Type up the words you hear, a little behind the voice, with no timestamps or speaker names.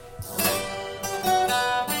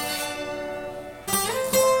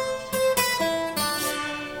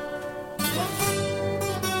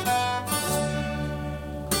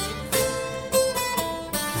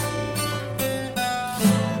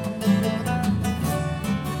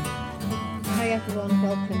everyone,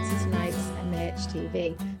 welcome to tonight's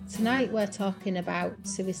MHTV. Tonight we're talking about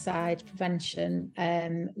suicide prevention,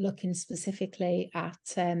 looking specifically at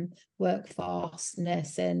workforce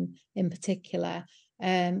nursing in particular.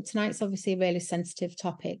 Tonight's obviously a really sensitive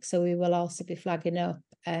topic, so we will also be flagging up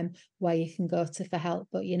where you can go to for help.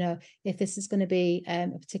 But, you know, if this is going to be a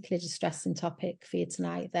particularly distressing topic for you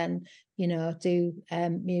tonight, then, you know, do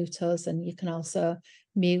mute us, and you can also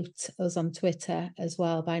mute us on Twitter as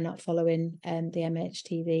well by not following the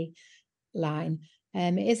MHTV line.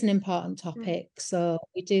 It is an important topic, so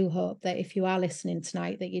we do hope that if you are listening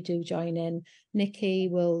tonight that you do join in. Nikki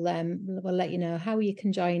will let you know how you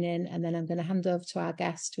can join in, and then I'm going to hand over to our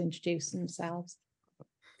guests to introduce themselves.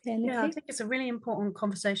 Okay, Nikki? Yeah, I think it's a really important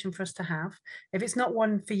conversation for us to have. If it's not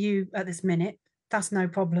one for you at this minute, that's no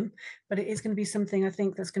problem, but it is going to be something I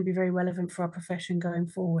think that's going to be very relevant for our profession going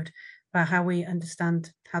forward, about how we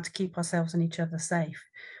understand how to keep ourselves and each other safe.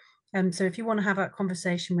 So if you want to have that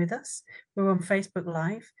conversation with us, we're on Facebook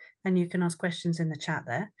Live, and you can ask questions in the chat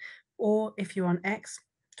there. Or if you're on X,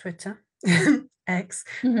 Twitter, X,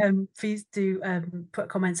 please do put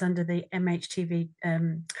comments under the MHTV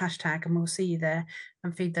hashtag, and we'll see you there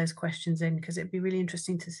and feed those questions in, because it'd be really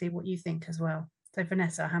interesting to see what you think as well. So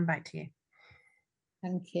Vanessa, I'll hand back to you.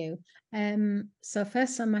 Thank you. So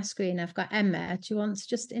first on my screen, I've got Emma. Do you want to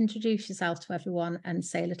just introduce yourself to everyone and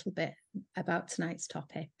say a little bit about tonight's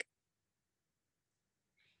topic?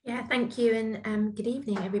 Yeah, thank you, and good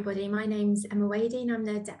evening, everybody. My name's Emma Wadey, and I'm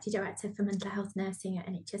the Deputy Director for Mental Health Nursing at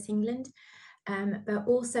NHS England. But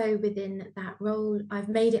also within that role, I've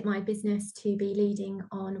made it my business to be leading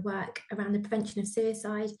on work around the prevention of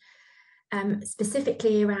suicide,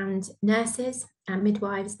 specifically around nurses and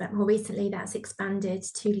midwives, but more recently that's expanded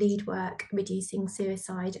to lead work reducing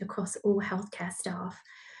suicide across all healthcare staff,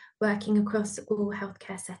 working across all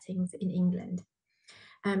healthcare settings in England.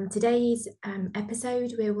 Today's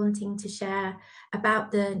episode, we're wanting to share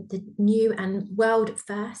about the new and world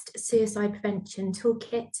first suicide prevention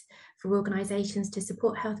toolkit for organisations to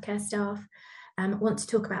support healthcare staff. I want to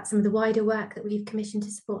talk about some of the wider work that we've commissioned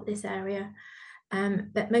to support this area.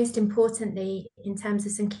 But most importantly, in terms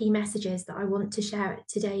of some key messages that I want to share at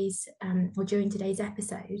today's or during today's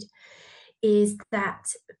episode, is that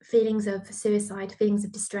feelings of suicide, feelings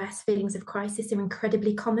of distress, feelings of crisis are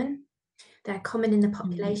incredibly common. They're common in the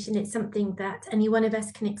population. It's something that any one of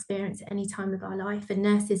us can experience at any time of our life, and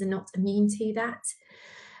nurses are not immune to that.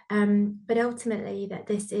 But ultimately, that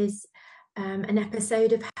this is an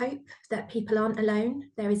episode of hope, that people aren't alone.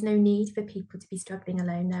 There is no need for people to be struggling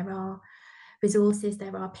alone. There are resources,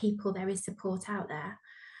 there are people, there is support out there.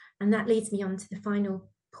 And that leads me on to the final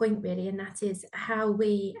point, really, and that is how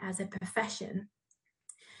we as a profession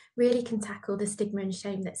really can tackle the stigma and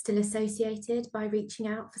shame that's still associated by reaching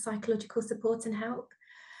out for psychological support and help.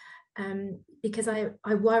 Because I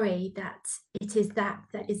worry that it is that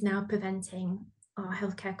is now preventing our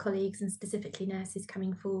healthcare colleagues and specifically nurses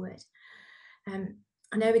coming forward.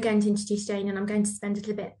 I know we're going to introduce Jane, and I'm going to spend a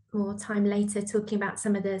little bit more time later talking about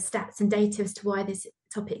some of the stats and data as to why this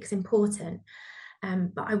topic is important.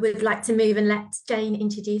 But I would like to move and let Jane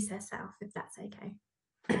introduce herself, if that's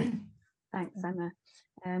okay. Thanks, Emma.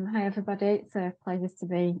 Hi, everybody. It's a pleasure to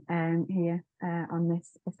be here on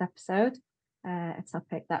this episode, a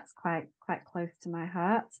topic that's quite close to my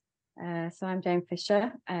heart. So I'm Jane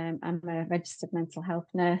Fisher. I'm a registered mental health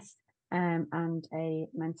nurse and a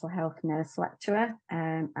mental health nurse lecturer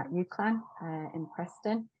at UCLan in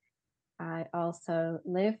Preston. I also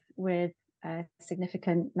live with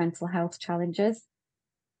significant mental health challenges.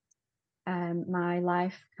 My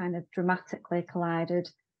life kind of dramatically collided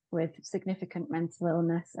with significant mental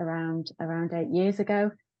illness around 8 years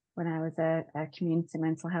ago, when I was a community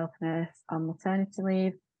mental health nurse on maternity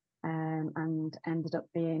leave, and ended up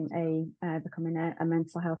becoming a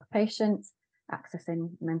mental health patient, accessing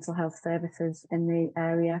mental health services in the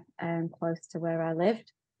area close to where I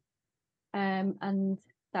lived. And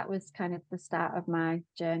that was kind of the start of my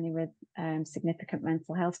journey with significant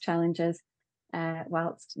mental health challenges,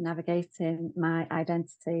 whilst navigating my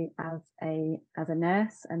identity as a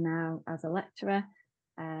nurse, and now as a lecturer,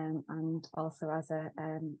 and also as a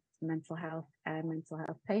mental health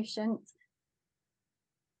patient.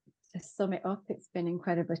 To sum it up, it's been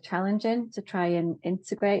incredibly challenging to try and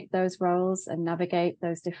integrate those roles and navigate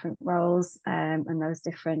those different roles and those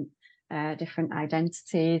different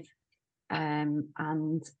identities.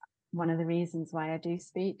 And one of the reasons why I do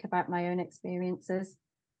speak about my own experiences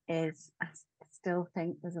is I still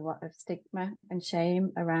think there's a lot of stigma and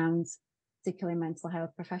shame around particularly mental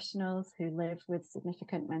health professionals who live with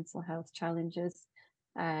significant mental health challenges.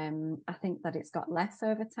 I think that it's got less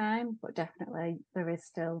over time, but definitely there is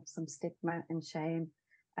still some stigma and shame,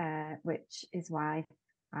 which is why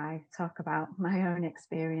I talk about my own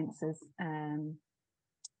experiences.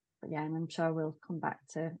 But yeah, and I'm sure we'll come back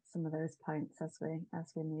to some of those points as we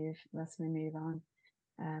move on.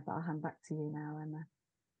 But I'll hand back to you now, Emma.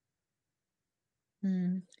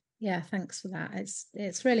 Yeah, thanks for that.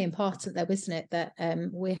 It's really important though, isn't it, that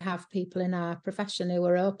we have people in our profession who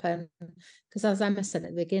are open, because as Emma said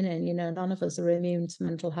at the beginning, you know, none of us are immune to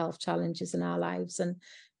mental health challenges in our lives, and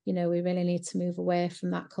you know, we really need to move away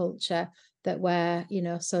from that culture that we're, you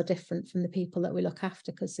know, so different from the people that we look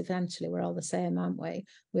after, because eventually we're all the same, aren't we?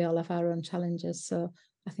 We all have our own challenges. So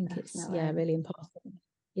I think it's really important.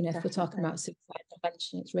 You know, if we're talking about suicide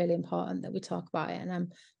prevention, it's really important that we talk about it, and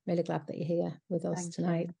I'm really glad that you're here with us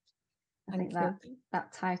tonight. I think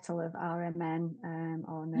that title of RMN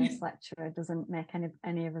or nurse lecturer doesn't make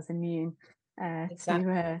any of us immune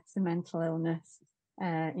to mental illness.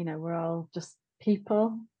 You know, we're all just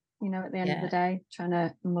people, you know, at the end of the day, trying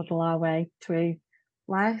to muddle our way through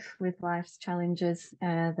life with life's challenges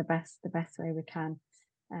the best way we can.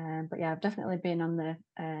 But yeah, I've definitely been on the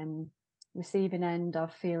receiving end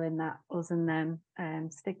of feeling that us and them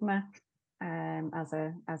stigma as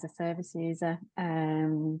a service user.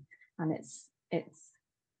 And it's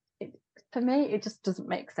for me, it just doesn't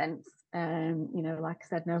make sense. You know, like I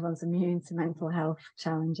said, no one's immune to mental health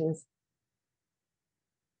challenges.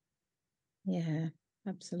 Yeah,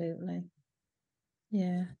 absolutely.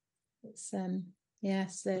 Yeah, it's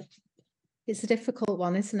it's a difficult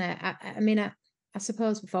one, isn't it? I mean, I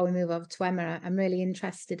suppose before we move over to Emma, I'm really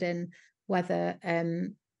interested in whether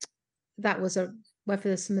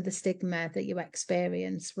whether some of the stigma that you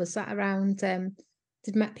experienced, was that around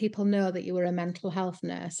did people know that you were a mental health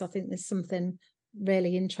nurse? I think there's something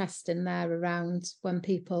really interesting there around when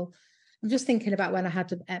people, I'm just thinking about when I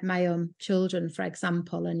had my own children, for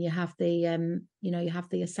example, and you have the you have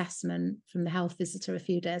the assessment from the health visitor a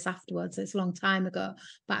few days afterwards. It's a long time ago,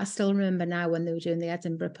 but I still remember now when they were doing the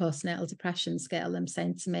Edinburgh postnatal depression scale, them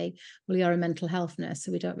saying to me, well, you're a mental health nurse,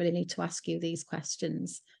 so we don't really need to ask you these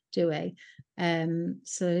questions, do we?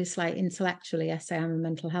 So it's like, intellectually I say I'm a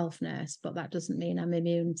mental health nurse, but that doesn't mean I'm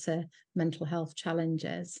immune to mental health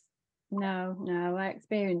challenges. No, I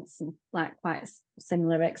experienced like quite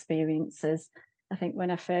similar experiences. I think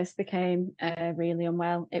when I first became really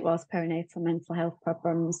unwell, it was perinatal mental health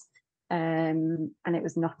problems, and it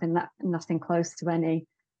was nothing close to any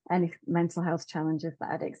mental health challenges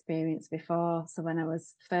that I'd experienced before. So when I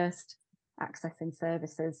was first accessing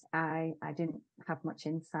services, I didn't have much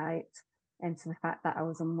insight into the fact that I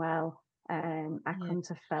was unwell. I couldn't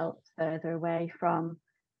have felt further away from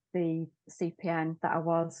the CPN that I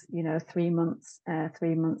was, you know, 3 months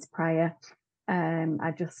prior.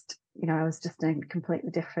 I just, you know, I was just in a completely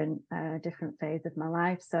different phase of my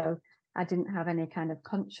life. So I didn't have any kind of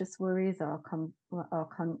conscious worries or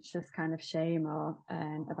conscious kind of shame or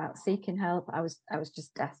about seeking help. I was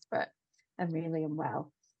just desperate and really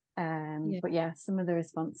unwell. But yeah, some of the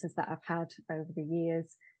responses that I've had over the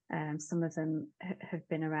years, some of them have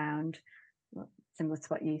been around, similar to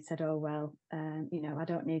what you said, oh, well, you know, I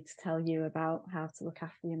don't need to tell you about how to look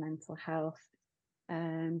after your mental health.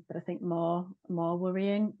 But I think more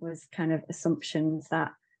worrying was kind of assumptions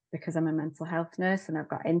that because I'm a mental health nurse and I've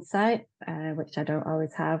got insight, which I don't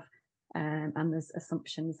always have, and there's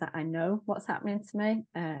assumptions that I know what's happening to me,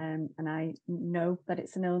 and I know that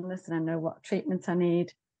it's an illness and I know what treatment I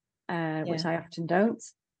need, which I often don't.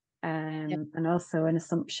 And also an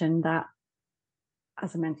assumption that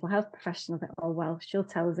as a mental health professional that, oh, well, she'll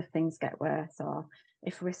tell us if things get worse, or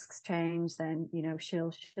if risks change, then, you know,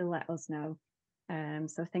 she'll let us know.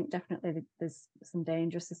 So I think definitely there's some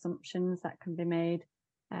dangerous assumptions that can be made.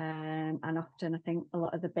 And often I think a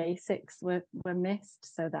lot of the basics were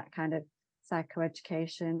missed. So that kind of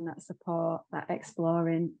psychoeducation, that support, that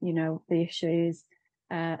exploring, you know, the issues,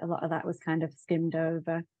 a lot of that was kind of skimmed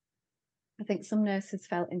over. I think some nurses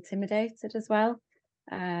felt intimidated as well.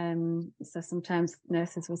 So sometimes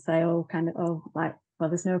nurses will say, like, well,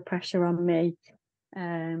 there's no pressure on me,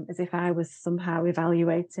 as if I was somehow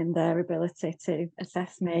evaluating their ability to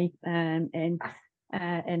assess me in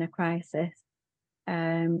a crisis.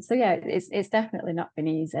 So yeah, it's definitely not been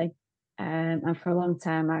easy. And for a long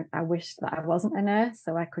time, I wished that I wasn't a nurse,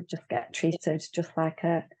 so I could just get treated just like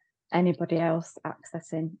anybody else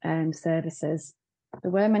accessing services.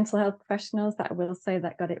 There were mental health professionals that I will say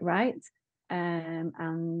that got it right.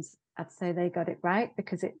 And I'd say they got it right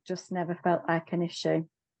because it just never felt like an issue.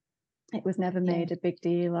 It was never made a big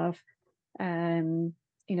deal of. You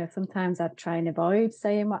know, sometimes I'd try and avoid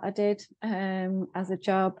saying what I did as a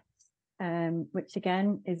job, which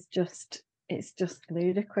again is it's just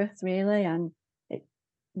ludicrous, really, and it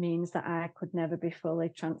means that I could never be fully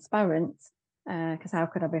transparent, because how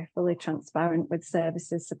could I be fully transparent with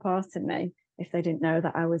services supporting me if they didn't know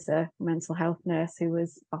that I was a mental health nurse who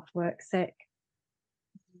was off work sick?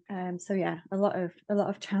 So yeah, a lot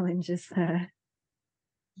of challenges there.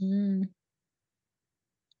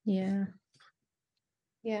 Yeah,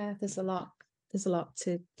 there's a lot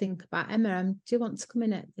to think about. Emma, do you want to come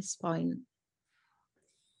in at this point?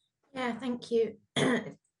 Yeah, thank you.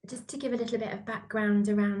 Just to give a little bit of background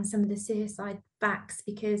around some of the suicide facts,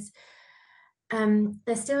 because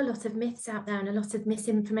there's still a lot of myths out there and a lot of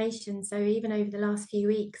misinformation. So even over the last few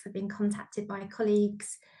weeks, I've been contacted by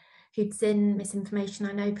colleagues who'd seen misinformation.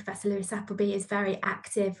 I know Professor Lewis Appleby is very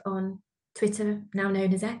active on Twitter, now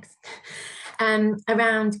known as X,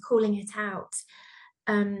 around calling it out.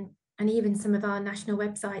 And even some of our national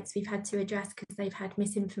websites we've had to address because they've had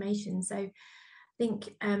misinformation. So I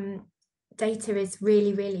think data is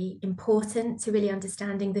really, really important to really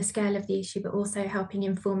understanding the scale of the issue, but also helping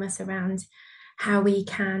inform us around how we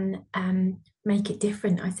can make it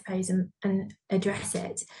different, I suppose, and address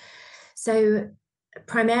it. So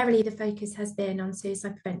primarily the focus has been on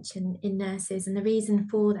suicide prevention in nurses, and the reason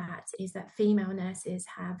for that is that female nurses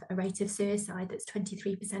have a rate of suicide that's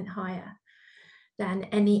 23% higher than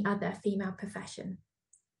any other female profession.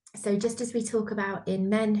 So just as we talk about in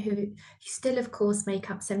men who still of course make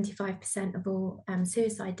up 75% of all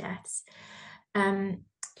suicide deaths,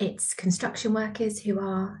 it's construction workers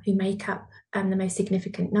who make up the most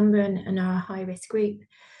significant number and are a high risk group.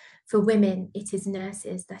 For women, it is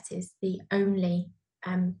nurses that is the only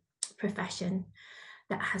profession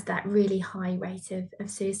that has that really high rate of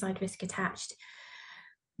suicide risk attached.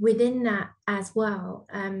 Within that as well,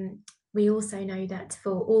 we also know that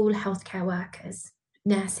for all healthcare workers,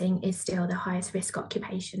 nursing is still the highest risk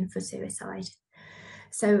occupation for suicide.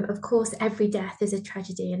 So of course, every death is a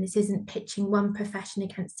tragedy, and this isn't pitching one profession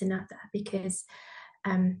against another, because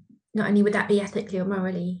not only would that be ethically or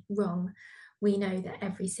morally wrong, we know that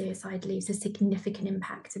every suicide leaves a significant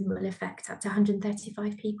impact and will affect up to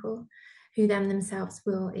 135 people, who themselves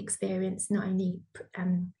will experience not only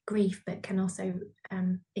grief, but can also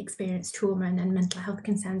experience trauma and mental health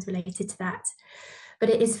concerns related to that. But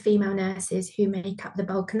it is female nurses who make up the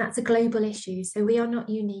bulk, and that's a global issue. So we are not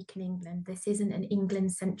unique in England. This isn't an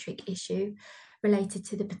England-centric issue related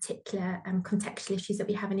to the particular contextual issues that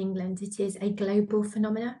we have in England. It is a global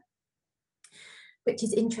phenomena, which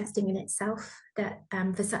is interesting in itself, that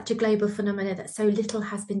for such a global phenomena that so little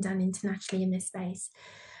has been done internationally in this space.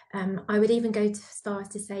 I would even go as far as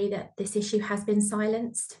to say that this issue has been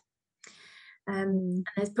silenced. And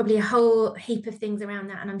there's probably a whole heap of things around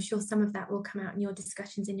that, and I'm sure some of that will come out in your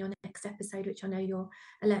discussions in your next episode, which I know you'll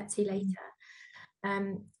alert to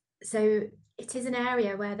later. So it is an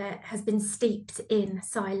area where there has been steeped in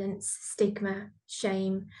silence, stigma,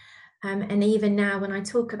 shame, and even now when I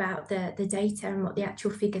talk about the data and what the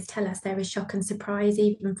actual figures tell us, there is shock and surprise,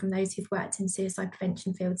 even from those who've worked in suicide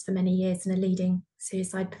prevention fields for many years and are leading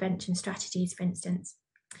suicide prevention strategies, for instance.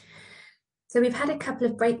 So we've had a couple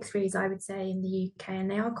of breakthroughs, I would say, in the UK,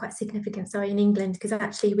 and they are quite significant, in England, because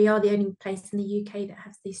actually we are the only place in the UK that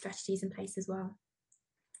has these strategies in place as well.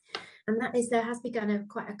 And that is, there has begun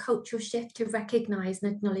quite a cultural shift to recognise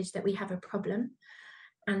and acknowledge that we have a problem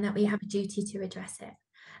and that we have a duty to address it.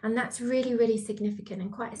 And that's really, really significant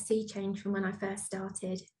and quite a sea change from when I first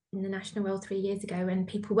started in the national role 3 years ago, when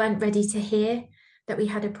people weren't ready to hear that we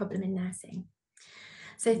had a problem in nursing.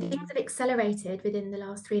 So things have accelerated within the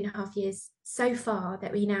last 3.5 years so far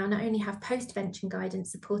that we now not only have post-vention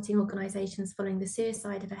guidance supporting organisations following the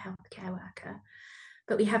suicide of a healthcare worker,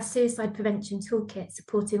 but we have suicide prevention toolkits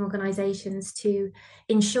supporting organisations to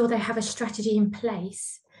ensure they have a strategy in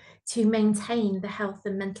place to maintain the health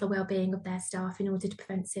and mental well-being of their staff in order to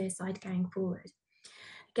prevent suicide going forward.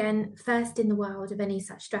 Again, first in the world of any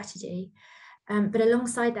such strategy. But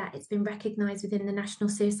alongside that, it's been recognised within the National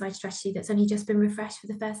Suicide Strategy that's only just been refreshed for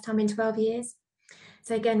the first time in 12 years.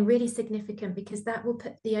 So again, really significant, because that will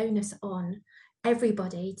put the onus on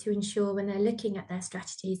everybody to ensure when they're looking at their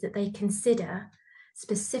strategies that they consider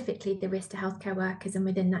specifically the risk to healthcare workers and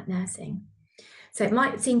within that nursing. So it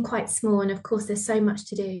might seem quite small, and of course there's so much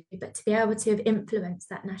to do, but to be able to have influenced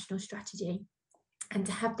that national strategy and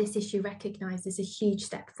to have this issue recognised is a huge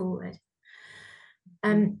step forward.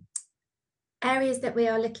 Areas that we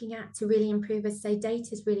are looking at to really improve, as I say, data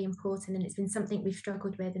is really important, and it's been something we've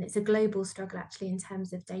struggled with, and it's a global struggle actually in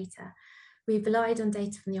terms of data. We've relied on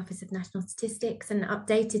data from the Office of National Statistics, and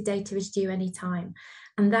updated data is due any time,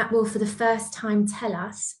 and that will for the first time tell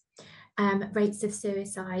us rates of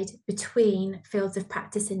suicide between fields of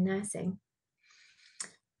practice in nursing.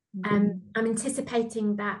 I'm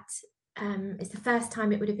anticipating that it's the first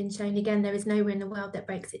time it would have been shown. Again, there is nowhere in the world that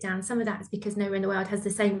breaks it down. Some of that is because nowhere in the world has the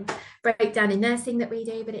same breakdown in nursing that we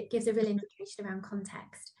do, but it gives a real indication around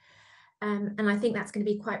context. And I think that's going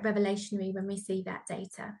to be quite revelationary when we see that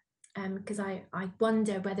data, because I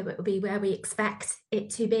wonder whether it will be where we expect it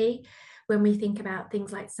to be when we think about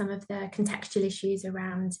things like some of the contextual issues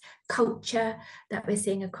around culture that we're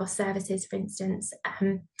seeing across services, for instance,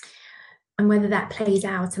 and whether that plays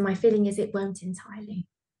out. And my feeling is it won't entirely.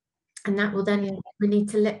 And that will then, we need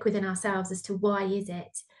to look within ourselves as to why is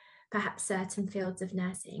it perhaps certain fields of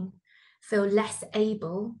nursing feel less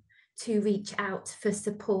able to reach out for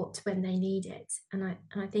support when they need it. And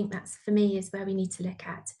I think that's, for me, is where we need to look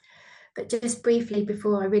at. But just briefly,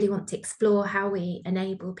 before I really want to explore how we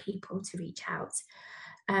enable people to reach out,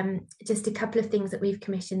 just a couple of things that we've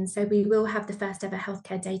commissioned. So we will have the first ever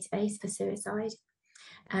healthcare database for suicide,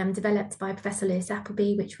 developed by Professor Lewis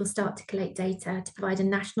Appleby, which will start to collate data to provide a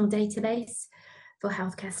national database for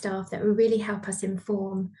healthcare staff that will really help us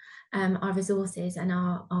inform our resources and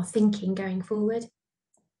our thinking going forward,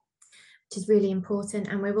 which is really important.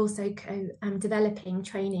 And we're also developing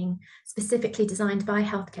training specifically designed by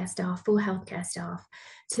healthcare staff for healthcare staff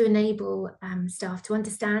to enable staff to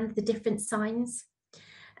understand the different signs,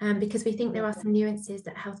 because we think there are some nuances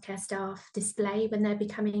that healthcare staff display when they're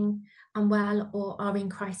becoming unwell or are in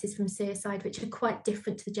crisis from suicide, which are quite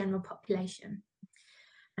different to the general population.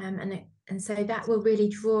 And so that will really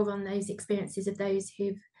draw on those experiences of those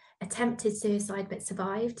who've attempted suicide but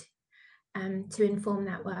survived, to inform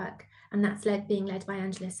that work. And that's being led by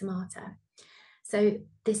Angela Samata. So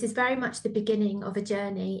this is very much the beginning of a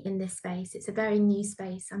journey in this space. It's a very new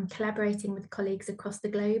space. I'm collaborating with colleagues across the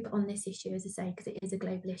globe on this issue, as I say, because it is a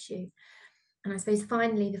global issue. And I suppose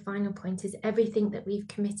finally, the final point is everything that we've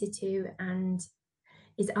committed to and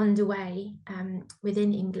is underway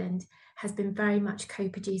within England has been very much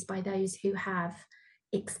co-produced by those who have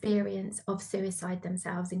experience of suicide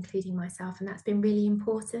themselves, including myself. And that's been really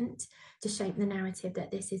important to shape the narrative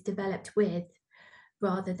that this is developed with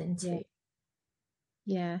rather than to.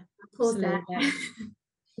 Yeah, absolutely.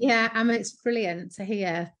 Yeah, I mean, it's brilliant to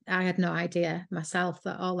hear. I had no idea myself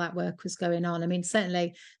that all that work was going on. I mean,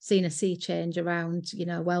 certainly seen a sea change around,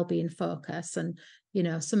 wellbeing focus, and,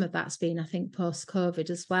 some of that's been, I think, post-COVID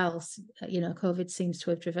as well. COVID seems to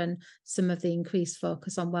have driven some of the increased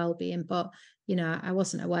focus on wellbeing, but, I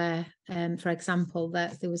wasn't aware, for example,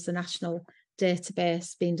 that there was a national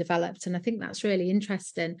database being developed, and I think that's really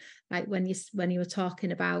interesting. Like when you were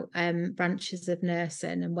talking about branches of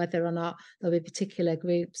nursing and whether or not there'll be particular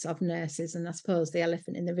groups of nurses, and I suppose the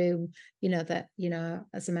elephant in the room, that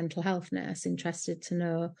as a mental health nurse, interested to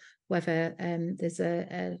know whether there's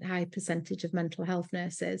a high percentage of mental health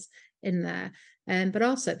nurses in there, but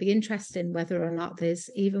also it'd be interesting whether or not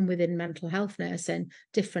there's, even within mental health nursing,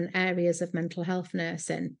 different areas of mental health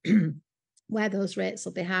nursing where those rates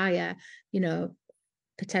will be higher,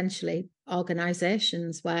 potentially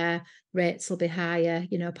organisations where rates will be higher,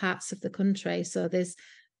 parts of the country. So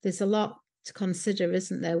there's a lot to consider,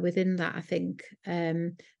 isn't there, within that, I think,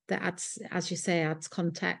 that adds, as you say, adds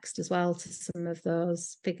context as well to some of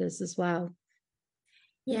those figures as well.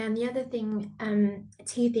 Yeah, and the other thing,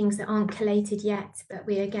 two things that aren't collated yet, but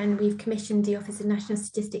we've commissioned the Office of National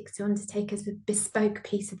Statistics to undertake as a bespoke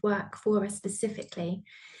piece of work for us specifically,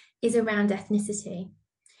 is around ethnicity.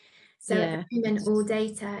 So at the moment, all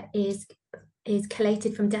data is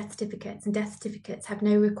collated from death certificates, and death certificates have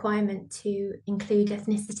no requirement to include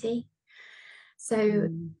ethnicity. So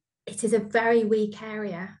it is a very weak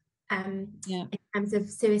area in terms of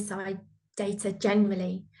suicide data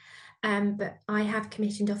generally. But I have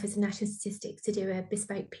commissioned Office of National Statistics to do a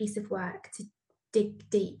bespoke piece of work to dig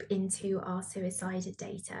deep into our suicide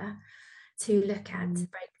data, to look at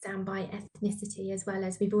breakdown by ethnicity, as well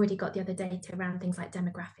as we've already got the other data around things like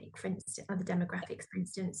demographics, for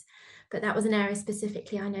instance. But that was an area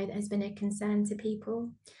specifically I know that has been a concern to people.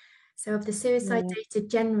 So of the suicide data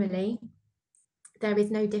generally, there is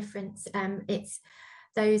no difference. It's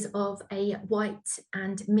those of a white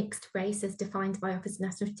and mixed race, as defined by Office of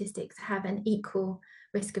National Statistics, have an equal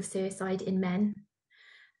risk of suicide in men.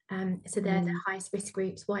 So they're the highest risk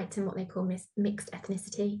groups, white and what they call mixed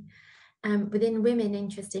ethnicity. Within women,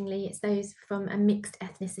 interestingly, it's those from a mixed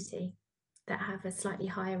ethnicity that have a slightly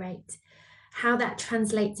higher rate. How that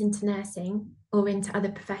translates into nursing or into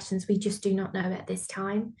other professions, we just do not know at this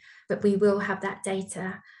time, but we will have that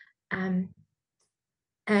data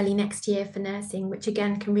early next year for nursing, which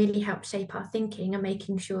again can really help shape our thinking and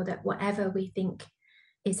making sure that whatever we think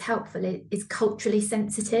is helpful is culturally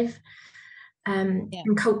sensitive and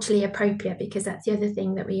culturally appropriate, because that's the other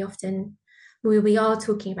thing that we often, we are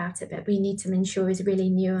talking about it, but we need to ensure is really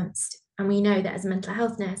nuanced. And we know that as mental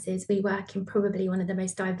health nurses, we work in probably one of the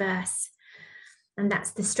most diverse, and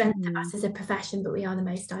that's the strength of us as a profession, but we are the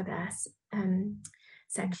most diverse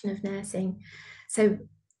section of nursing. So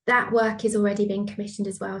that work is already being commissioned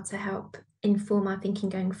as well to help inform our thinking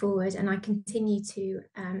going forward. And I continue to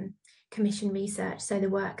commission research. So the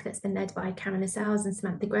work that's been led by Karen Lascelles and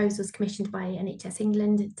Samantha Groves was commissioned by NHS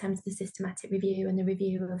England in terms of the systematic review and the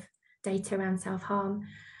review of data around self-harm.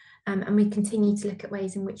 And we continue to look at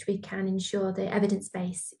ways in which we can ensure the evidence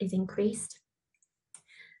base is increased.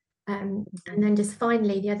 And then just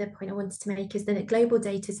finally, the other point I wanted to make is that global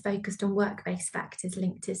data is focused on work-based factors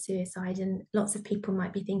linked to suicide. And lots of people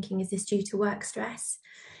might be thinking, is this due to work stress?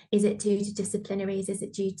 Is it due to disciplinaries? Is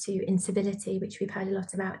it due to incivility, which we've heard a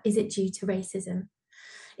lot about? Is it due to racism?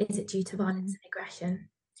 Is it due to violence and aggression?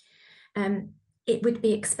 It would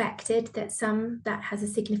be expected that that has a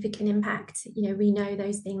significant impact. You know, we know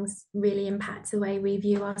those things really impact the way we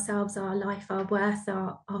view ourselves, our life, our worth,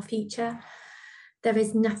 our future. There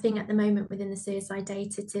is nothing at the moment within the suicide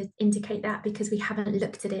data to indicate that, because we haven't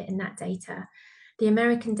looked at it in that data. The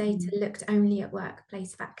American data looked only at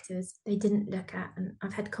workplace factors. They didn't look at, and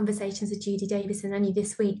I've had conversations with Judy Davison only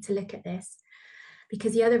this week to look at this,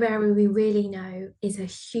 because the other area we really know is a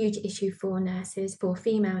huge issue for nurses, for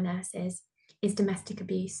female nurses, is domestic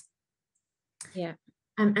abuse. Yeah.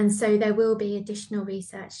 And so there will be additional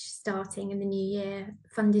research starting in the new year,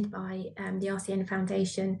 funded by the RCN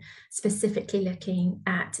Foundation, specifically looking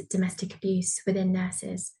at domestic abuse within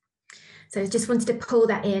nurses. So I just wanted to pull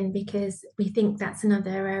that in, because we think that's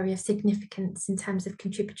another area of significance in terms of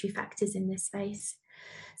contributory factors in this space.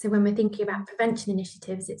 So when we're thinking about prevention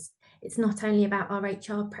initiatives, it's not only about our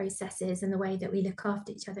HR processes and the way that we look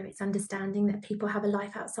after each other, it's understanding that people have a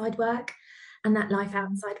life outside work, and that life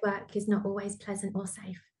outside work is not always pleasant or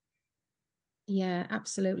safe. Yeah,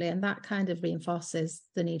 absolutely. And that kind of reinforces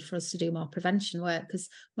the need for us to do more prevention work, because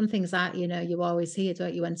one thing is that, you know, you always hear,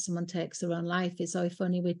 don't you, when someone takes their own life, it's, oh, if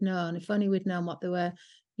only we'd known what they were,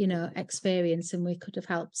 you know, experiencing, we could have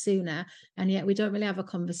helped sooner. And yet we don't really have a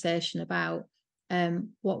conversation about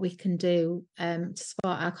what we can do to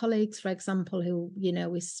support our colleagues, for example, who, you know,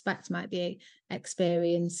 we suspect might be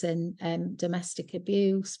experiencing domestic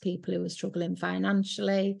abuse, people who are struggling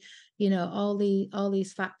financially, you know, all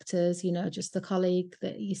these factors, you know, just the colleague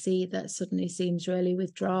that you see that suddenly seems really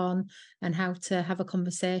withdrawn, and how to have a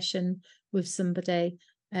conversation with somebody.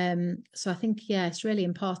 So I think, yeah, it's really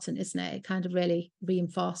important, isn't it? It kind of really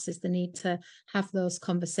reinforces the need to have those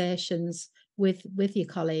conversations with your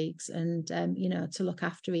colleagues, and you know, to look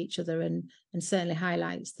after each other, and certainly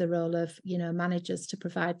highlights the role of, you know, managers to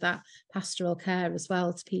provide that pastoral care as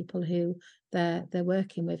well to people who they're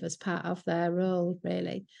working with as part of their role,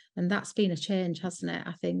 really. And that's been a change, hasn't it?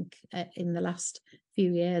 I think in the last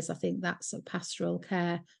few years, I think that's a pastoral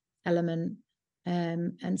care element,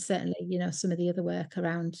 and certainly, you know, some of the other work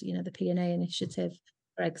around, you know, the P&A initiative,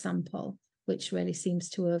 for example, which really seems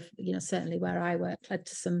to have, you know, certainly where I work, led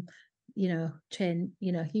to some, you know,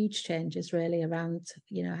 huge changes really around,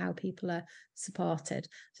 you know, how people are supported.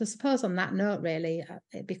 So I suppose on that note, really,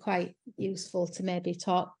 it'd be quite useful to maybe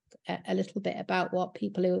talk a little bit about what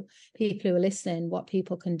people who are listening, what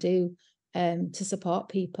people can do to support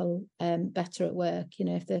people better at work, you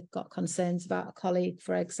know, if they've got concerns about a colleague,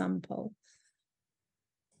 for example.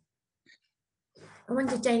 I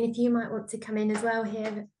wonder, Jane, if you might want to come in as well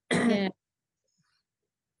here. Yeah.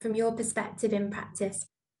 From your perspective in practice.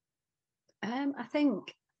 I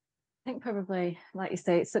think probably, like you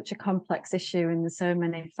say, it's such a complex issue and there's so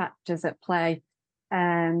many factors at play.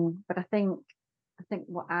 But I think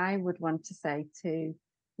what I would want to say to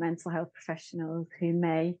mental health professionals who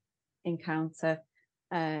may encounter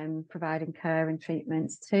providing care and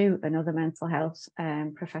treatments to another mental health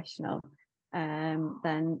professional,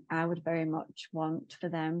 then I would very much want for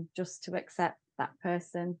them just to accept that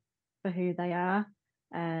person for who they are,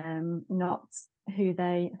 not who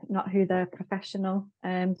their professional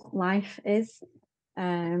life is,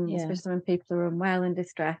 especially when people are unwell and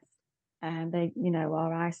distressed, and they, you know,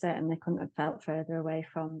 or I certainly couldn't have felt further away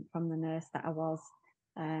from the nurse that I was.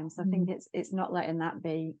 So I think it's not letting that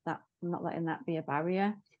be a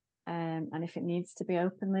barrier, and if it needs to be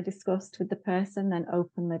openly discussed with the person, then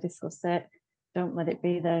openly discuss it. Don't let it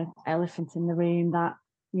be the elephant in the room that,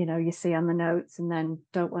 you know, you see on the notes and then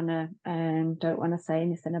don't want to say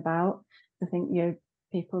anything about. I think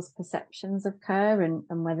people's perceptions of care and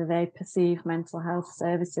whether they perceive mental health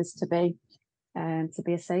services to be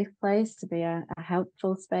a safe place, to be a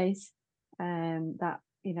helpful space, that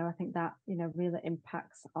you know, I think that, you know, really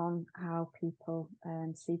impacts on how people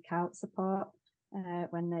seek out support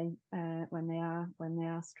when they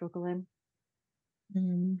are struggling.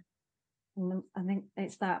 And I think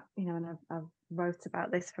it's that, you know, and I've wrote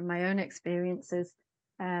about this from my own experiences.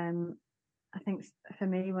 I think for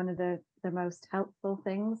me, one of the most helpful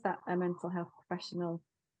things that a mental health professional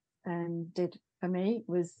did for me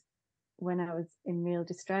was, when I was in real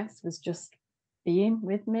distress, was just being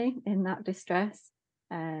with me in that distress,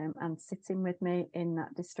 and sitting with me in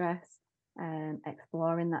that distress,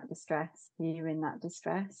 exploring that distress, hearing that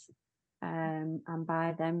distress, and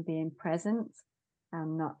by them being present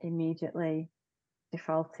and not immediately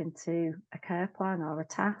defaulting to a care plan or a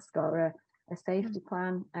task or a safety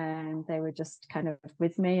plan, and they were just kind of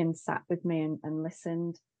with me and sat with me and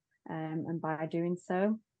listened, and by doing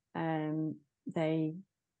so, they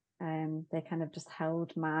kind of just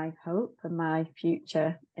held my hope and my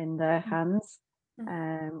future in their hands.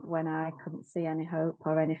 When I couldn't see any hope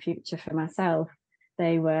or any future for myself,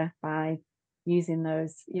 they were, by using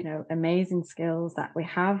those, you know, amazing skills that we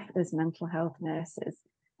have as mental health nurses,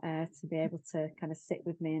 to be able to kind of sit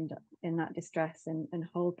with me in that distress and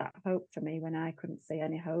hold that hope for me when I couldn't see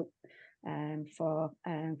any hope for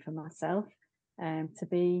myself. To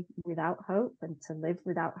be without hope and to live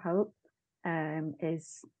without hope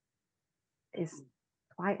is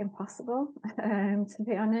quite impossible, to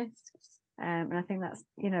be honest. And I think that's,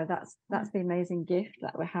 you know, that's the amazing gift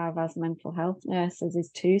that we have as mental health nurses, is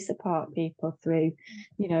to support people through,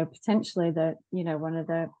 you know, potentially one of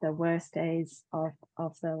the worst days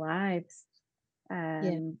of their lives.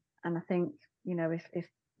 And I think, you know, if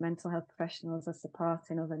mental health professionals are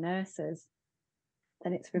supporting other nurses,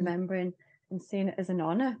 then it's remembering and seeing it as an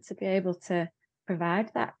honour to be able to provide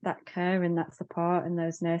that care and that support and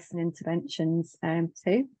those nursing interventions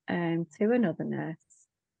to another nurse.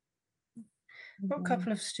 I've got a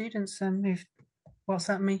couple of students who've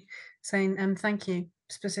WhatsApped me saying thank you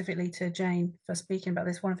specifically to Jane for speaking about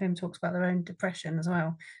this. One of them talks about their own depression as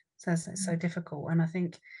well, says it's so difficult. And I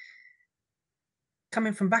think,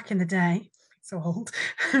 coming from back in the day, so old,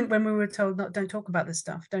 when we were told don't talk about this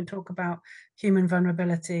stuff, don't talk about human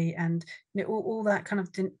vulnerability, and, you know, all that kind of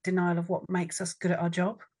denial of what makes us good at our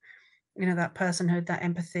job, you know, that personhood, that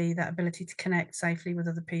empathy, that ability to connect safely with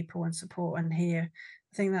other people and support and hear.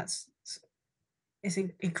 I think it's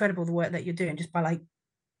incredible, the work that you're doing just by like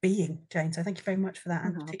being, Jane. So thank you very much for that,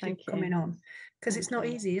 and particularly coming on, because it's not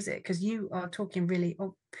easy, is it? Because you are talking really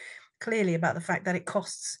clearly about the fact that it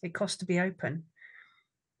costs to be open.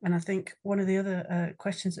 And I think one of the other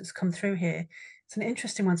questions that's come through here, it's an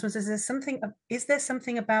interesting one. So is there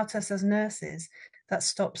something about us as nurses that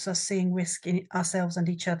stops us seeing risk in ourselves and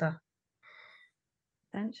each other?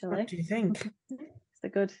 Potentially. What do you think?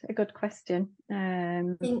 It's a good question. I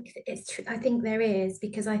think it's true. I think there is,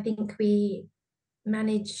 because I think we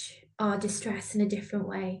manage our distress in a different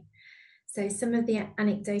way. So some of the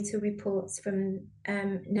anecdotal reports from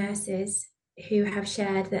nurses who have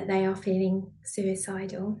shared that they are feeling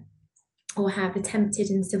suicidal or have attempted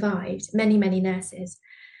and survived, many nurses,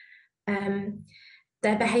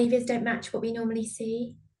 their behaviours don't match what we normally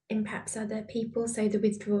see in perhaps other people. So the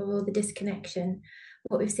withdrawal or the disconnection,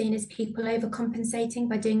 what we've seen is people overcompensating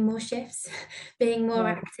by doing more shifts, being more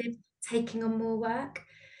active, taking on more work.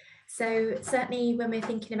 So certainly when we're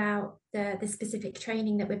thinking about the specific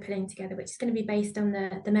training that we're putting together, which is going to be based on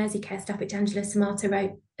the Merseycare stuff, which Angela Samata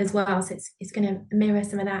wrote as well, so it's going to mirror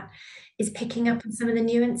some of that, is picking up on some of the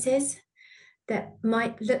nuances that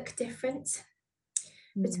might look different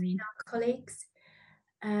between our colleagues.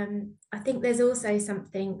 I think there's also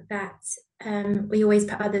something that we always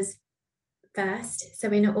put others first, so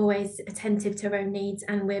we're not always attentive to our own needs,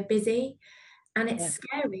 and we're busy, and it's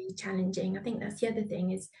scary, challenging. I think that's the other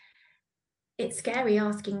thing, is it's scary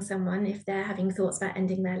asking someone if they're having thoughts about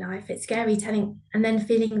ending their life. It's scary telling and then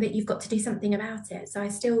feeling that you've got to do something about it. So I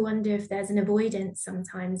still wonder if there's an avoidance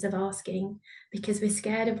sometimes of asking because we're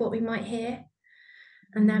scared of what we might hear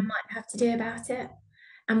and then might have to do about it,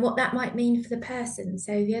 and what that might mean for the person.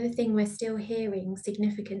 So the other thing we're still hearing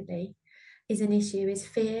significantly is an issue, is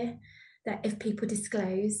fear that if people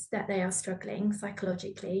disclose that they are struggling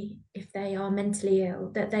psychologically, if they are mentally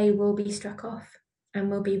ill, that they will be struck off and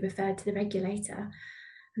will be referred to the regulator.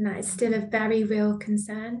 And that is still a very real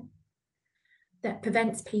concern that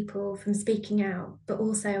prevents people from speaking out, but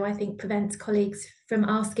also I think prevents colleagues from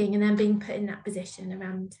asking and then being put in that position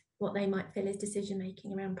around what they might feel is decision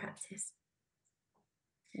making around practice.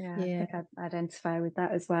 I think I'd identify with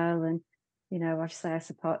that as well. And, you know, obviously I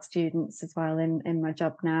support students as well in my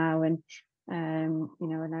job now, and you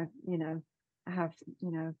know, and I, you know, I have,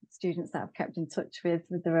 you know, students that I've kept in touch with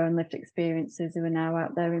their own lived experiences who are now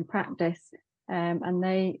out there in practice, and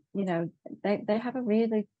they, you know, they have a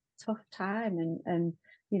really tough time and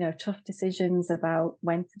you know, tough decisions about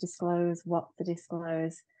when to disclose, what to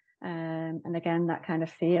disclose, and again, that kind of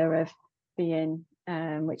fear of being,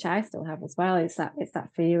 which I still have as well, it's that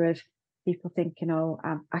fear of people thinking, oh,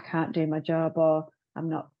 I can't do my job, or I'm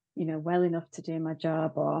not, you know, well enough to do my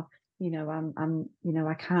job, or you know, I'm, you know,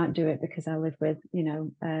 I can't do it because I live with, you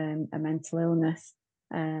know, a mental illness,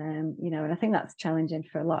 you know, and I think that's challenging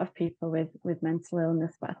for a lot of people with mental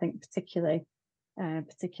illness, but I think particularly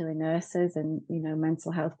nurses and, you know,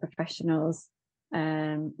 mental health professionals,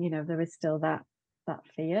 you know, there is still that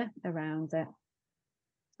fear around it,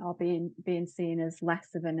 or being seen as less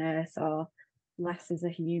of a nurse or less as a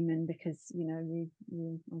human because, you know,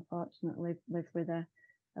 you unfortunately live with a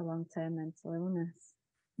long-term mental illness.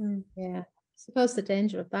 Yeah, I suppose the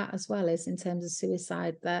danger of that as well is in terms of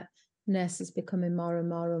suicide, that nurses becoming more and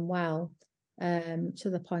more unwell, to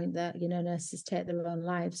the point that, you know, nurses take their own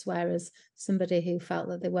lives, whereas somebody who felt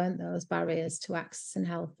that there weren't those barriers to accessing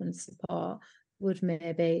help and support would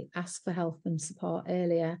maybe ask for help and support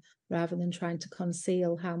earlier rather than trying to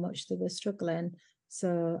conceal how much they were struggling.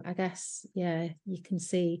 So I guess, yeah, you can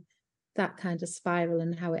see that kind of spiral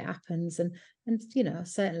and how it happens, and you know,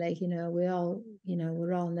 certainly, you know, we all, you know,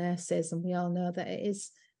 we're all nurses and we all know that it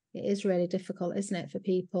is really difficult, isn't it, for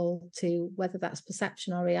people to, whether that's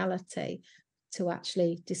perception or reality, to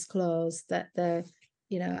actually disclose that they're,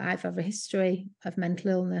 you know, either have a history of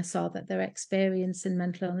mental illness or that they're experiencing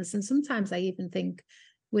mental illness. And sometimes I even think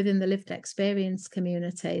within the lived experience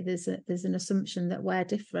community, there's an assumption that we're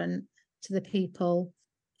different to the people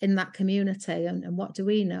in that community, and what do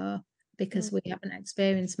we know because we haven't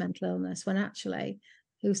experienced mental illness, when actually,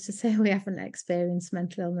 who's to say we haven't experienced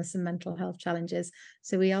mental illness and mental health challenges?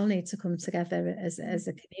 So we all need to come together as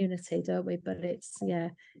a community, don't we? But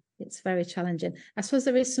it's very challenging. I suppose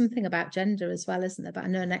there is something about gender as well, isn't there? But I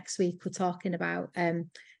know next week we're talking about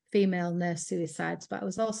female nurse suicides, but I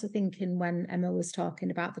was also thinking when Emma was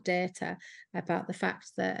talking about the data, about the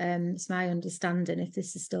fact that it's my understanding, if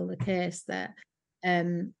this is still the case, that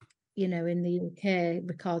you know, in the UK,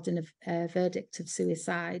 recording a verdict of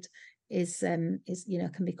suicide is you know,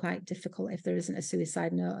 can be quite difficult if there isn't a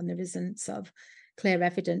suicide note and there isn't sort of clear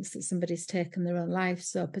evidence that somebody's taken their own life.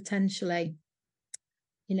 So potentially,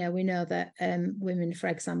 you know, we know that women, for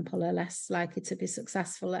example, are less likely to be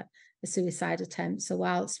successful at a suicide attempt. So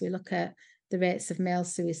whilst we look at the rates of male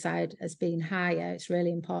suicide as being higher, it's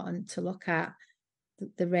really important to look at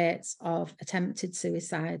the rates of attempted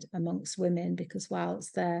suicide amongst women, because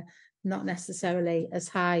whilst they're not necessarily as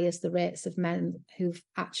high as the rates of men who've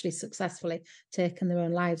actually successfully taken their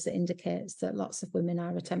own lives, it indicates that lots of women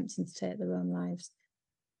are attempting to take their own lives.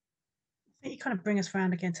 I think you kind of bring us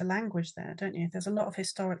around again to language there, don't you? There's a lot of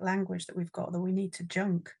historic language that we've got that we need to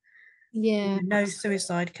junk. Yeah. You know, no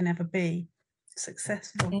suicide can ever be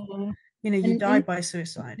successful. Yeah. You know, you die by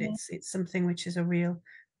suicide. Yeah. It's something which is a real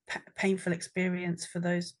painful experience for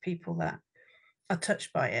those people that are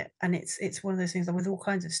touched by it, and it's one of those things that with all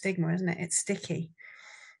kinds of stigma, isn't it? It's sticky.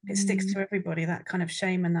 It sticks to everybody, that kind of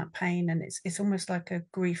shame and that pain, and it's almost like a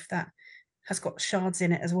grief that has got shards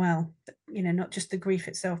in it as well. You know, not just the grief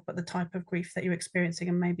itself, but the type of grief that you're experiencing,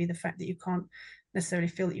 and maybe the fact that you can't necessarily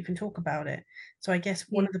feel that you can talk about it. So I guess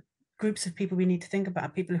one of the groups of people we need to think about are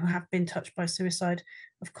people who have been touched by suicide,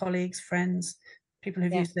 of colleagues, friends, people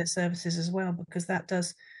who've used their services as well, because that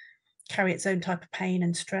does carry its own type of pain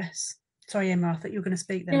and stress. Sorry, Emma, I thought you were going to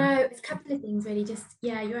speak there. No, it's a couple of things really. Just,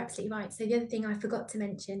 yeah, you're absolutely right. So the other thing I forgot to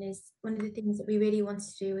mention is one of the things that we really wanted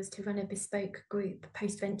to do was to run a bespoke group,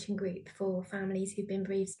 post-vention group for families who've been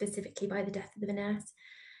bereaved specifically by the death of a nurse,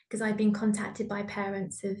 because I've been contacted by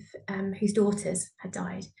parents of whose daughters had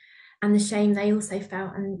died, and the shame they also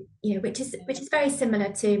felt, and you know, which is very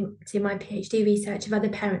similar to my PhD research of other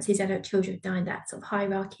parents whose adult children have died, that sort of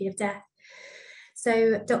hierarchy of death.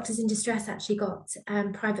 So Doctors in Distress actually got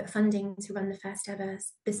private funding to run the first ever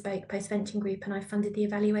bespoke post-vention group, and I funded the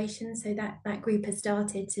evaluation. So that group has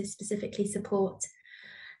started to specifically support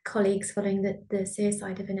colleagues following the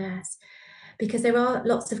suicide of a nurse, because there are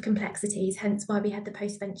lots of complexities, hence why we had the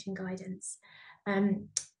post-vention guidance,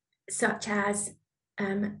 such as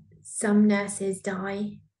some nurses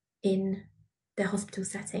die in the hospital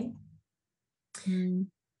setting.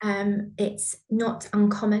 It's not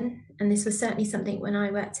uncommon, and this was certainly something when I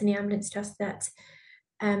worked in the ambulance trust, that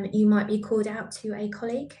you might be called out to a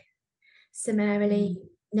colleague. Similarly,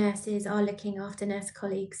 nurses are looking after nurse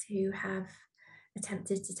colleagues who have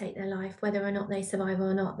attempted to take their life, whether or not they survive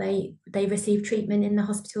or not. They receive treatment in the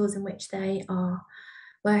hospitals in which they are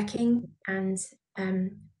working, and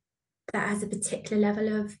that has a particular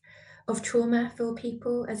level of trauma for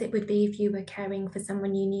people, as it would be if you were caring for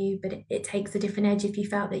someone you knew, but it takes a different edge if you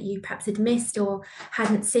felt that you perhaps had missed or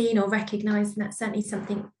hadn't seen or recognised, and that's certainly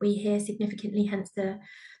something we hear significantly, hence the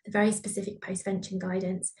very specific postvention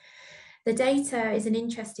guidance. The data is an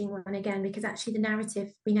interesting one again, because actually the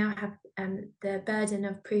narrative, we now have the burden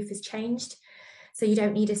of proof has changed. So you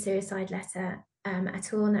don't need a suicide letter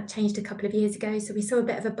at all, and that changed a couple of years ago. So we saw a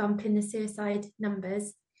bit of a bump in the suicide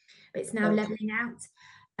numbers, but it's now levelling out.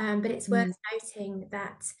 But it's worth noting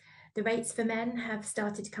that the rates for men have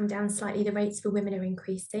started to come down slightly. The rates for women are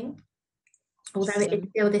increasing, although it is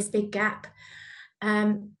still this big gap.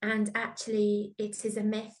 And actually, it is a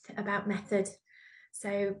myth about method.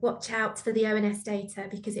 So watch out for the ONS data,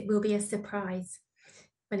 because it will be a surprise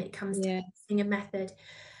when it comes to using a method.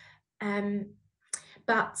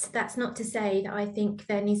 But that's not to say that I think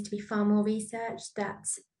there needs to be far more research that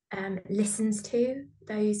listens to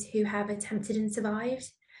those who have attempted and survived,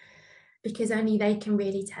 because only they can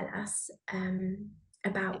really tell us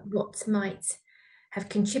about what might have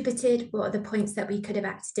contributed, what are the points that we could have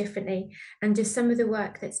acted differently. And just some of the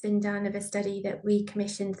work that's been done of a study that we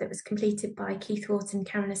commissioned that was completed by Keith Wharton,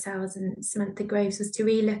 Karen Lascelles and Samantha Groves, was to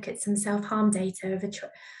re-look at some self-harm data of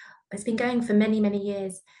it's been going for many, many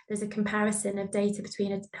years. There's a comparison of data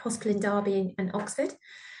between a hospital in Derby and Oxford,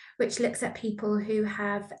 which looks at people who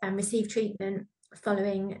have received treatment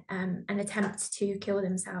following an attempt to kill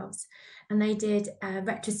themselves. And they did a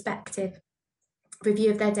retrospective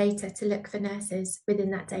review of their data to look for nurses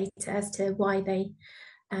within that data as to why they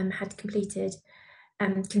had completed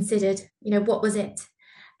and considered, what was it?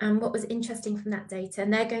 And what was interesting from that data,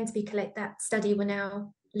 and they're going to be that study will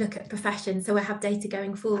now look at professions, so we'll have data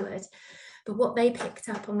going forward. But what they picked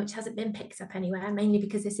up on, which hasn't been picked up anywhere, mainly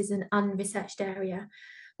because this is an unresearched area,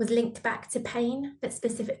 was linked back to pain, but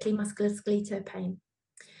specifically musculoskeletal pain.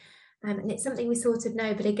 And it's something we sort of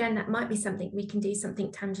know, but again, that might be something we can do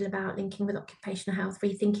something tangible about, linking with occupational health,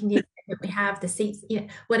 rethinking the equipment we have, the seats,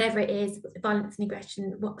 whatever it is, violence and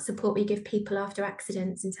aggression, what support we give people after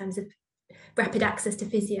accidents in terms of rapid access to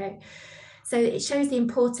physio. So it shows the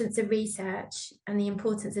importance of research and the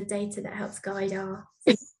importance of data that helps guide our,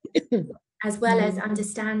 as well as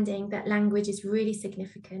understanding that language is really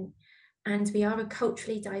significant. And we are a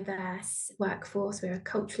culturally diverse workforce, we're a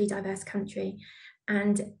culturally diverse country,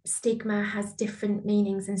 and stigma has different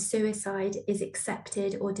meanings, and suicide is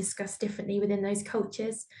accepted or discussed differently within those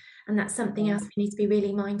cultures. And that's something else we need to be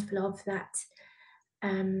really mindful of, that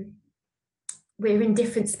we're in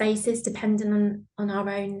different spaces depending on our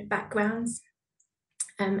own backgrounds,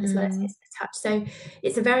 as well as the touch. So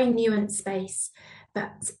it's a very nuanced space,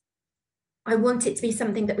 but I want it to be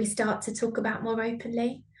something that we start to talk about more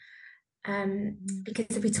openly.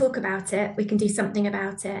 Because if we talk about it, we can do something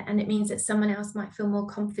about it, and it means that someone else might feel more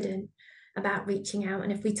confident about reaching out.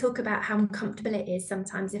 And if we talk about how uncomfortable it is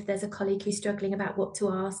sometimes, if there's a colleague who's struggling about what to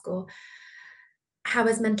ask, or how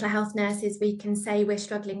as mental health nurses we can say we're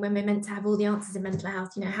struggling when we're meant to have all the answers in mental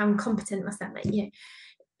health, how incompetent must that make?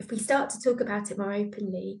 If we start to talk about it more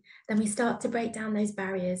openly, then we start to break down those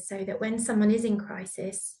barriers, so that when someone is in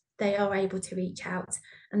crisis, they are able to reach out.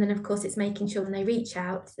 And then of course it's making sure when they reach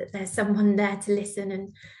out that there's someone there to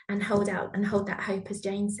listen and hold that hope, as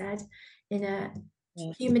Jane said, in a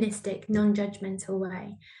humanistic, non-judgmental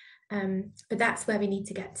way. But that's where we need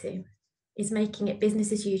to get to, is making it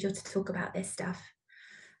business as usual to talk about this stuff.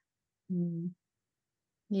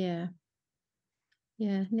 Yeah,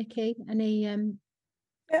 Nikki, any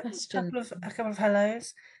questions? A couple of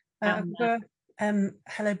hellos.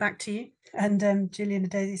 Hello back to you. And Gillian and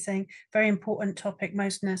Daisy saying, very important topic,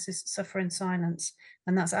 most nurses suffer in silence,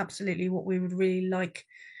 and that's absolutely what we would really like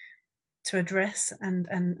to address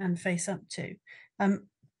and face up to.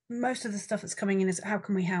 Most of the stuff that's coming in is, how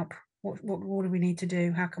can we help? What do we need to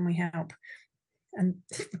do? How can we help? And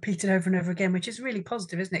repeated over and over again, which is really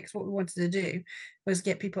positive, isn't it? Because what we wanted to do was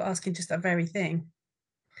get people asking just that very thing.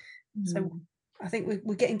 So I think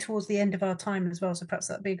we're getting towards the end of our time as well, so perhaps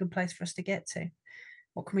that'd be a good place for us to get to.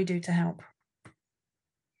 What can we do to help?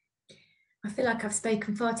 I feel like I've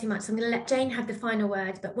spoken far too much, so I'm going to let Jane have the final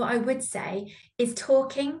word. But what I would say is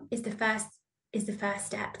talking is the first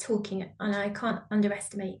step, talking, and I can't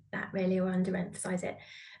underestimate that really, or underemphasize it.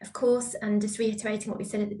 Of course, and just reiterating what we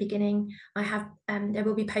said at the beginning, I have there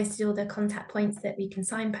will be posted all the contact points that we can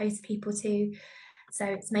signpost people to. So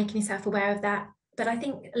it's making yourself aware of that. But I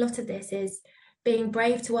think a lot of this is being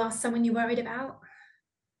brave to ask someone you're worried about.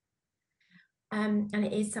 And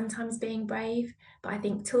it is sometimes being brave, but I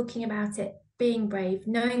think talking about it, being brave,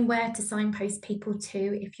 knowing where to signpost people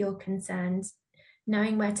to if you're concerned,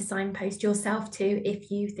 knowing where to signpost yourself to if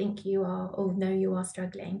you think you are or know you are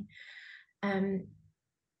struggling. And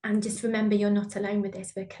just remember, you're not alone with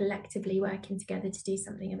this. We're collectively working together to do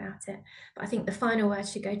something about it. But I think the final word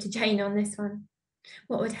should go to Jane on this one.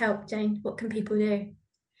 What would help, Jane? What can people do?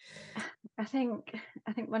 I think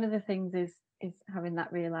one of the things is having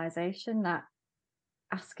that realization that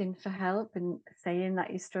asking for help and saying that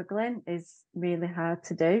you're struggling is really hard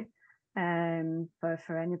to do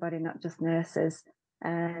for anybody, not just nurses.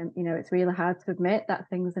 You know, it's really hard to admit that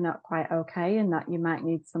things are not quite okay and that you might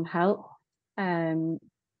need some help.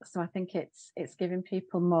 So I think it's giving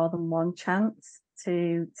people more than one chance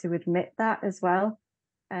to admit that as well.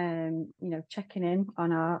 You know, checking in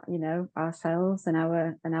on our, you know, ourselves and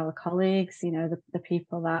our colleagues, you know, the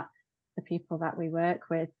people that we work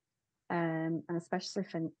with, and especially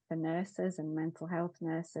for nurses and mental health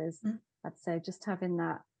nurses, I'd say just having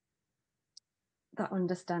that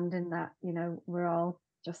understanding that, you know, we're all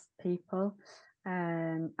just people,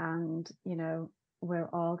 and you know, we're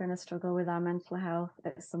all going to struggle with our mental health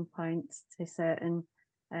at some point to certain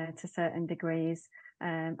degrees,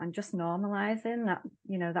 and just normalizing that,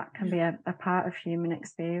 you know, that can be a part of human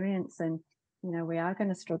experience, and you know, we are going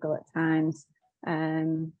to struggle at times.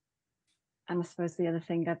 And I suppose the other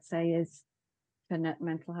thing I'd say is for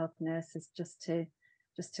mental health nurses just to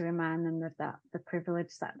remind them of that, the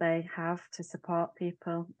privilege that they have to support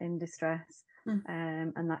people in distress,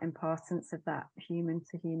 and that importance of that human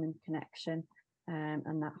to human connection,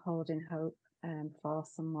 and that holding hope for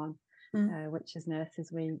someone, which as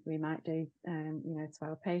nurses we might do, you know, to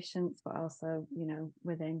our patients, but also, you know,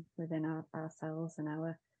 within ourselves and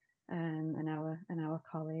our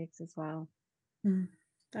colleagues as well.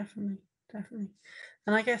 Definitely.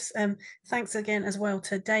 And I guess thanks again as well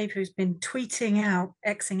to Dave, who's been tweeting out,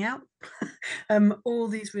 Xing out all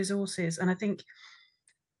these resources. And I think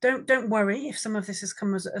don't worry if some of this has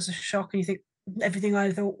come as a shock and you think everything I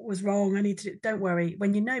thought was wrong, I need to do. Don't worry,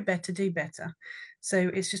 when you know better, do better. So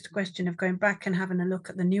it's just a question of going back and having a look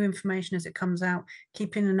at the new information as it comes out,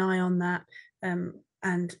 keeping an eye on that, and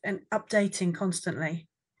updating constantly.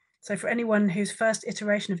 So for anyone whose first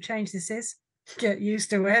iteration of change this is, get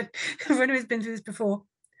used to it. For anyone who's been through this before,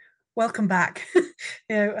 welcome back.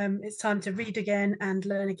 You know, it's time to read again and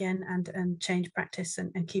learn again and change practice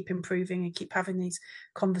and keep improving and keep having these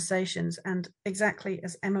conversations. And exactly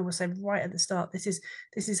as Emma was saying right at the start, this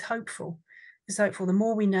is hopeful. It's hopeful. The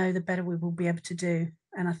more we know, the better we will be able to do.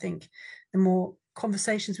 And I think the more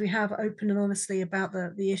conversations we have open and honestly about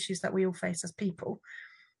the issues that we all face as people,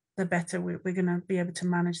 the better we're going to be able to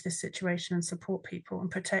manage this situation and support people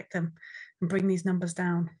and protect them and bring these numbers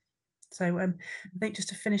down. So I think just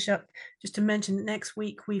to finish up, just to mention that next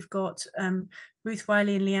week we've got Ruth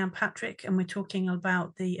Wiley and Leanne Patrick, and we're talking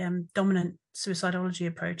about the dominant suicidology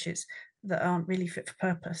approaches that aren't really fit for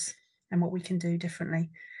purpose and what we can do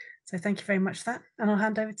differently. So thank you very much for that. And I'll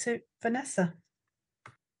hand over to Vanessa.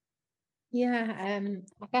 Yeah,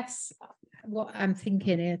 I guess what I'm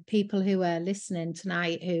thinking is people who are listening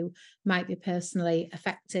tonight who might be personally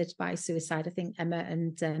affected by suicide. I think Emma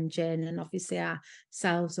and Jane and obviously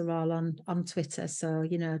ourselves are all on Twitter. So,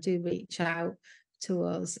 you know, do reach out to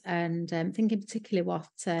us. And thinking particularly what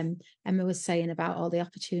Emma was saying about all the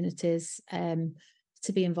opportunities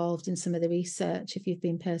to be involved in some of the research if you've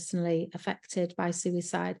been personally affected by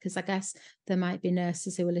suicide, because I guess there might be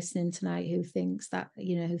nurses who are listening tonight who think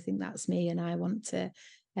that's me and I want to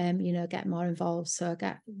you know, get more involved. So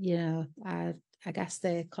I guess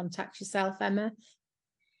they contact yourself, Emma,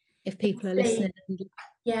 if people are listening.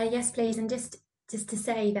 Yes, please. And just to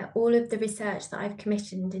say that all of the research that I've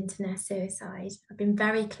commissioned into nurse suicide, I've been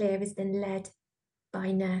very clear, has been led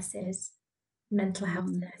by nurses, mental health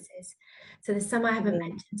nurses. So there's some I haven't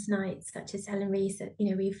mentioned tonight, such as Helen Rees, that, you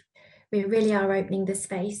know, we really are opening the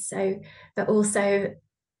space. So, but also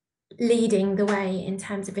leading the way in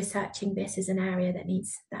terms of researching this as an area that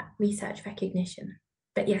needs that research recognition.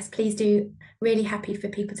 But yes, please do. Really happy for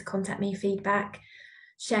people to contact me, feedback,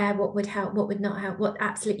 share what would help, what would not help, what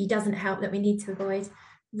absolutely doesn't help that we need to avoid.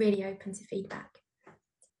 Really open to feedback.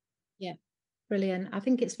 Yeah. Brilliant. I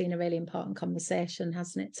think it's been a really important conversation,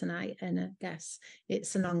 hasn't it, tonight? And I guess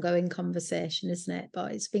it's an ongoing conversation, isn't it?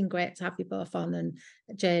 But it's been great to have you both on. And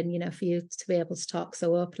Jane, you know, for you to be able to talk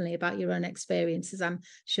so openly about your own experiences, I'm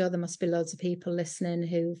sure there must be loads of people listening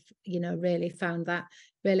who've, you know, really found that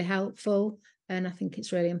really helpful. And I think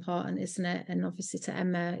it's really important, isn't it? And obviously to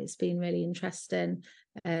Emma, it's been really interesting.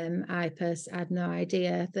 I had no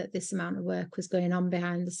idea that this amount of work was going on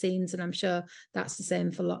behind the scenes, and I'm sure that's the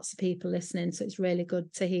same for lots of people listening. So it's really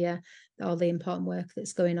good to hear all the important work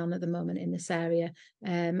that's going on at the moment in this area.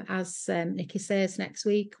 As Nikki says, next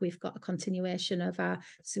week we've got a continuation of our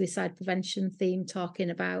suicide prevention theme,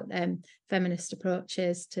 talking about feminist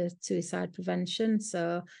approaches to suicide prevention.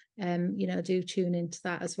 So do tune into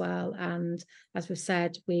that as well. And as we've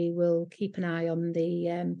said, we will keep an eye on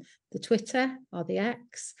the Twitter or the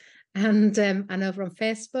X and over on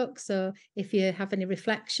Facebook. So if you have any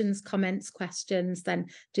reflections, comments, questions, then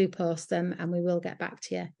do post them and we will get back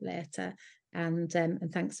to you later. And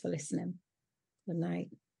thanks for listening. Good night.